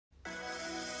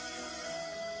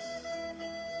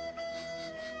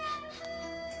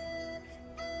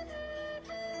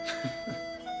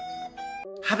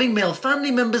Having male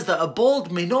family members that are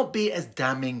bald may not be as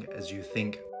damning as you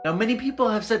think. Now, many people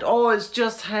have said, oh, it's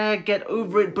just hair, get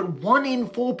over it, but 1 in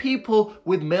 4 people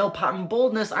with male pattern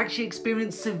baldness actually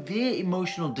experience severe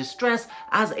emotional distress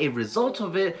as a result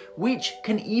of it, which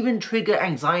can even trigger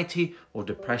anxiety or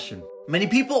depression. Many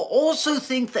people also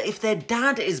think that if their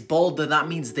dad is bald, then that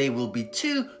means they will be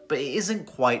too, but it isn't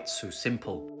quite so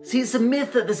simple. See, it's a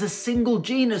myth that there's a single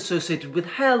gene associated with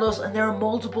hair loss, and there are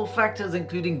multiple factors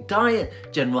including diet,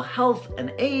 general health,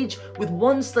 and age, with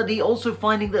one study also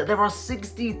finding that there are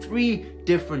 63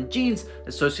 different genes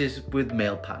associated with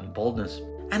male pattern baldness.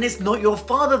 And it's not your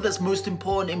father that's most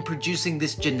important in producing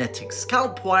this genetic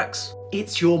scalp wax,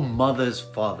 it's your mother's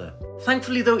father.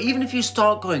 Thankfully though, even if you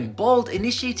start going bald,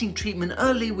 initiating treatment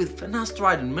early with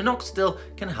finasteride and minoxidil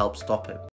can help stop it.